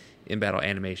do in battle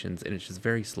animations, and it's just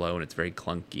very slow and it's very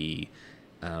clunky.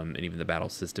 And even the battle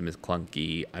system is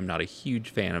clunky. I'm not a huge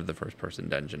fan of the first-person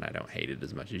dungeon. I don't hate it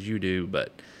as much as you do,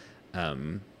 but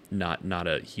not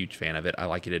a huge fan of it. I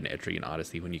like it in Etrian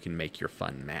Odyssey when you can make your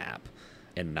fun map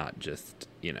and not just,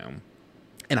 and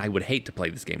I would hate to play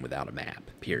this game without a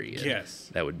map, period. Yes.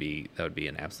 That would be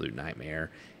an absolute nightmare.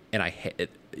 And I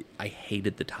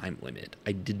hated the time limit.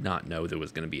 I did not know there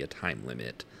was going to be a time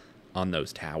limit on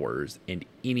those towers, and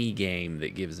any game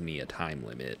that gives me a time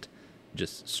limit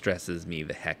just stresses me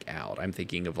the heck out. I'm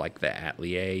thinking of like the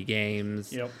Atelier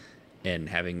games. Yep. And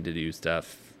having to do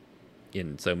stuff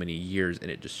in so many years, and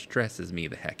it just stresses me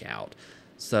the heck out.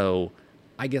 So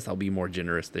I guess I'll be more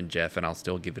generous than Jeff, and I'll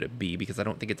still give it a B because I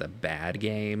don't think it's a bad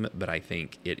game, but I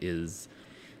think it is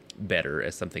better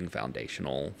as something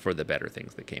foundational for the better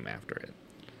things that came after it.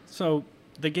 So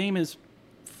the game is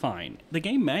fine. The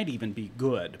game might even be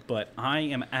good, but I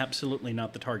am absolutely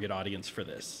not the target audience for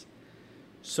this.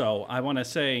 So I want to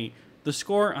say the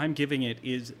score I'm giving it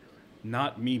is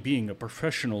not me being a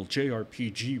professional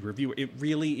JRPG reviewer. It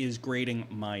really is grading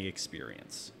my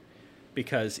experience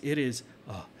because it is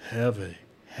a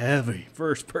heavy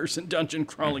first-person dungeon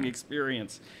crawling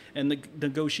experience. And the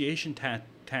negotiation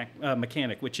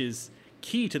mechanic, which is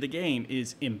key to the game,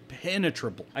 is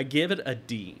impenetrable. I give it a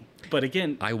D. But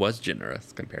again, I was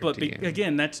generous compared to you.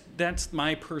 Again, that's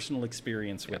my personal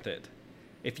experience with it.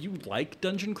 If you like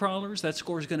dungeon crawlers, that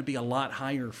score is going to be a lot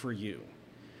higher for you.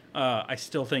 I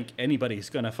still think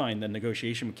anybody's going to find the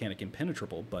negotiation mechanic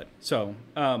impenetrable. But so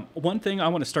one thing I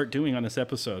want to start doing on this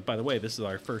episode, by the way, this is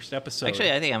our first episode.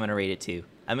 Actually, I think I'm going to rate it too.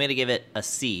 I'm going to give it a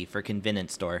C for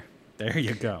convenience store. There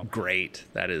you go. Great.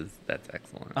 That's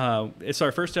excellent. It's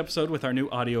our first episode with our new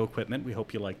audio equipment. We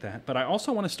hope you like that. But I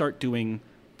also want to start doing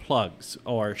plugs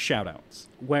or shout-outs,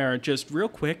 where just real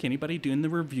quick, anybody doing the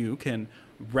review can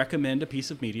recommend a piece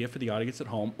of media for the audience at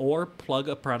home or plug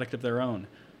a product of their own.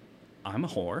 I'm a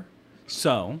whore,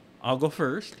 so I'll go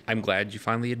first. I'm glad you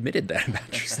finally admitted that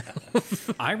about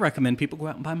yourself. I recommend people go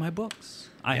out and buy my books.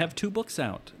 I have 2 books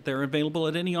out. They're available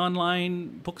at any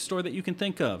online bookstore that you can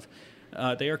think of.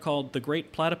 They are called The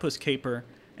Great Platypus Caper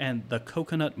and The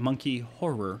Coconut Monkey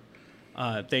Horror.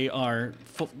 They are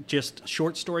just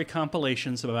short story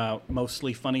compilations about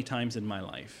mostly funny times in my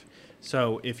life.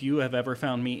 So if you have ever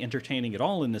found me entertaining at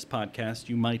all in this podcast,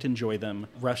 you might enjoy them.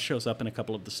 Russ shows up in a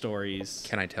couple of the stories.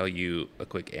 Can I tell you a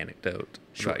quick anecdote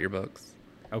Sure. about your books?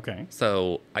 Okay.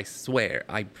 So I swear,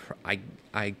 I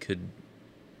could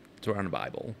swear on a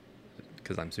Bible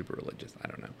because I'm super religious. I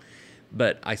don't know.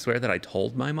 But I swear that I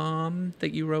told my mom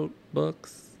that you wrote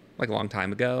books like a long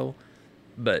time ago.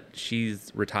 But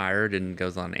she's retired and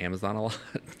goes on Amazon a lot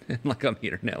and like on the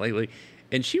internet lately.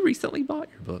 And she recently bought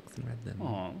your books and read them.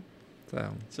 Aw.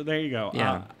 So There you go.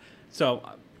 Yeah.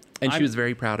 And she was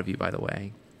very proud of you, by the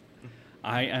way.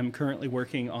 I am currently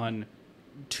working on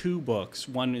 2 books.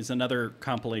 One is another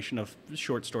compilation of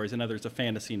short stories. Another is a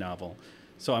fantasy novel.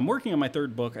 So I'm working on my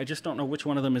 3rd book. I just don't know which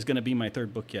one of them is going to be my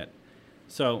 3rd book yet.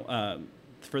 So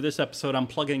for this episode, I'm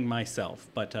plugging myself.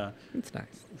 But It's nice.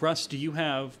 Russ, do you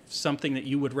have something that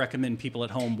you would recommend people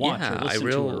at home watch or listen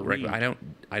to or read? I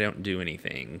don't do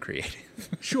anything creative.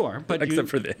 Sure, but Except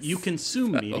for this. You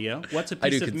consume media. What's a I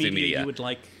do piece of consume media media. you would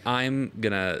like? I'm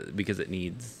gonna, because it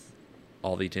needs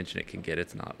all the attention it can get.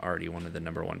 It's not already one of the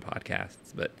number 1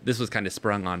 podcasts, but this was kind of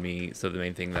sprung on me. So the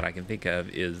main thing that I can think of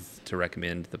is to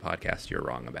recommend the podcast You're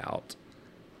Wrong About,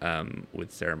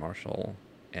 with Sarah Marshall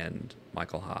and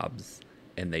Michael Hobbs,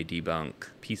 and they debunk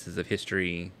pieces of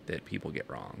history that people get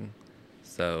wrong.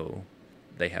 So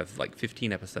they have like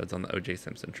 15 episodes on the O.J.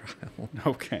 Simpson trial.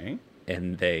 Okay.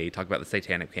 And they talk about the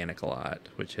Satanic Panic a lot,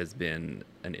 which has been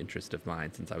an interest of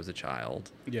mine since I was a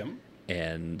child. Yeah.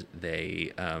 And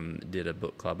they did a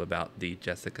book club about the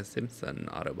Jessica Simpson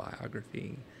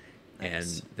autobiography.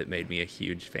 Nice. And that made me a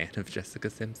huge fan of Jessica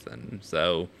Simpson.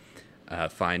 So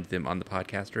find them on the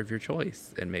podcaster of your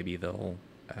choice, and maybe they'll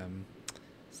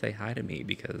say hi to me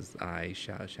because I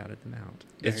shouted them out.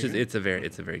 There you go. It's a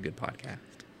very good podcast.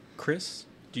 Chris,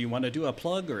 do you want to do a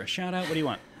plug or a shout out? What do you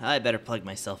want? I better plug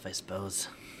myself, I suppose.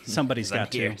 Somebody's 'Cause I'm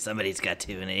got here. to. Somebody's got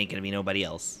to, and it ain't gonna be nobody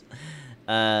else.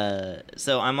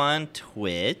 So I'm on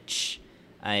Twitch.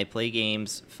 I play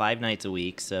games 5 nights a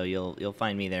week, so you'll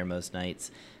find me there most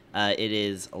nights. It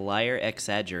is Liar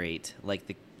Exaggerate, like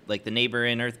the neighbor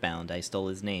in Earthbound. I stole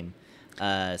his name.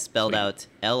 Spelled Sweet. out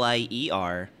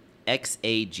LIER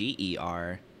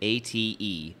XAGERATE,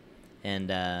 and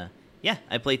yeah,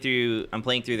 I'm playing through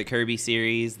the Kirby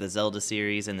series, the Zelda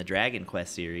series, and the Dragon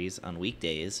Quest series on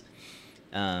weekdays,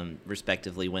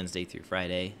 respectively Wednesday through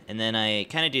Friday, and then I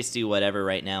kind of just do whatever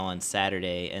right now on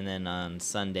Saturday, and then on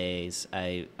Sundays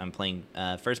I'm playing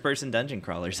first-person dungeon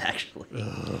crawlers.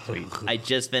 Actually, I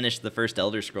just finished the first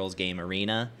Elder Scrolls game,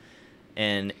 Arena,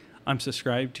 and I'm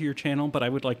subscribed to your channel, but I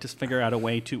would like to figure out a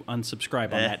way to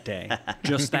unsubscribe on that day.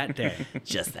 Just that day.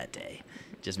 just that day.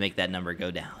 Just make that number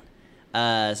go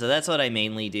down. So that's what I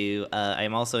mainly do.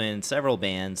 I'm also in several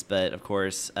bands, but of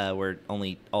course, we're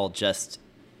only all just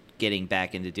getting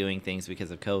back into doing things because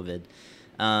of COVID.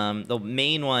 The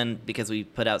main one, because we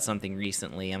put out something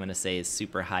recently, I'm going to say is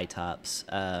Super High Tops,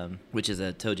 which is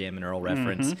a Toe Jam and Earl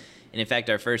reference. And in fact,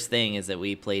 our first thing is that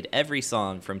we played every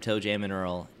song from Toe Jam and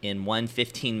Earl in one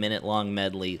 15-minute long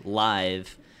medley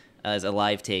live as a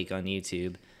live take on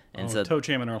YouTube. And so Toe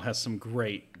Jam and Earl has some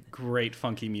great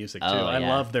funky music too. Oh, I yeah.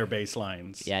 love their bass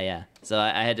lines. Yeah. So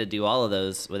I had to do all of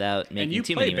those without making you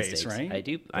too play many bass, mistakes. right? I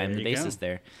do. There I'm the you go. bassist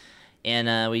there.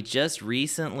 And we just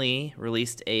recently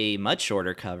released a much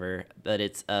shorter cover, but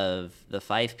it's of the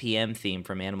 5 p.m. theme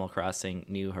from Animal Crossing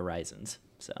New Horizons.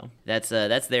 So that's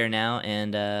there now,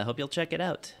 and hope you'll check it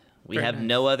out. We Very have nice.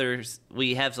 no others.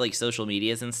 We have like social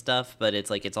medias and stuff, but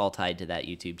it's all tied to that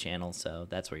YouTube channel, so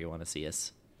that's where you want to see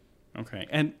us. Okay.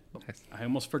 And Nice. I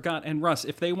almost forgot. And Russ,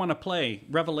 if they want to play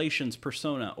Revelations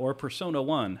Persona or Persona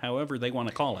 1, however they want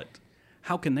to call it,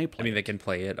 how can they play? I mean, they can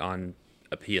play it on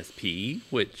a PSP,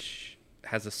 which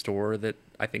has a store that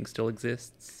I think still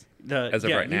exists as of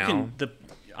right now.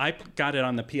 I got it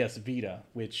on the PS Vita,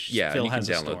 which Yeah, still and you can has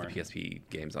a download store. the PSP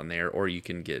games on there, or you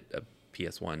can get a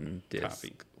PS1 disc.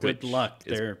 Copy. Good which luck.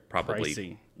 is They're probably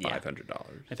pricey. Yeah.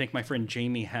 $500. I think my friend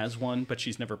Jamie has one, but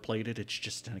she's never played it. It's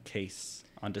just in a case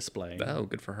on display. Oh,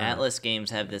 good for her. Atlas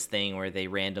Games have this thing where they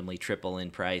randomly triple in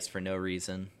price for no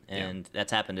reason, and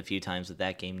that's happened a few times with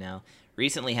that game now.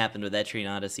 Recently happened with Etrian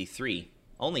Odyssey 3.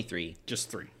 Only 3.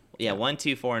 Just 3. Yeah, 1,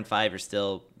 2, 4, and 5 are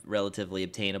still relatively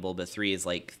obtainable, but 3 is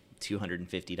like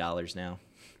 $250 now.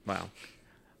 Wow.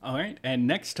 All right. And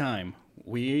next time,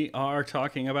 we are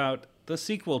talking about the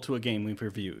sequel to a game we've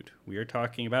reviewed. We are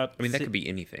talking about I mean, that could be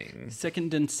anything. Seiken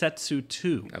Densetsu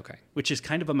 2. Okay. Which is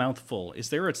kind of a mouthful. Is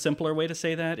there a simpler way to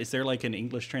say that? Is there like an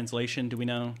English translation? Do we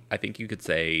know? I think you could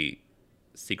say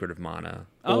Secret of Mana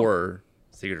Oh. or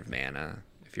Secret of Mana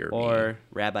if you're me. Or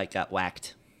Rabbi Got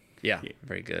Whacked. Yeah,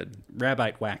 very good.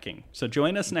 Rabbite whacking. So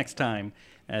join us next time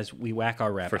as we whack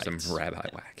our rabbits. For some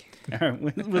rabbit whacking. All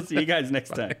right, we'll see you guys next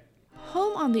time.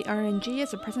 Home on the RNG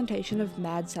is a presentation of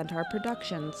Mad Centaur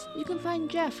Productions. You can find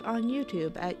Jeff on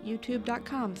YouTube at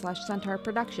youtube.com/Centaur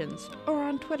Productions or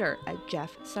on Twitter at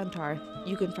Jeff Centaur.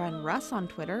 You can find Russ on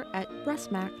Twitter at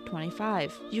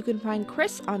RussMac25. You can find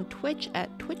Chris on Twitch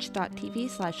at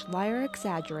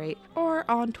twitch.tv/LiarExaggerate or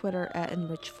on Twitter at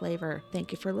EnrichFlavor.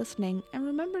 Thank you for listening, and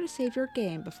remember to save your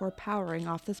game before powering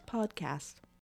off this podcast.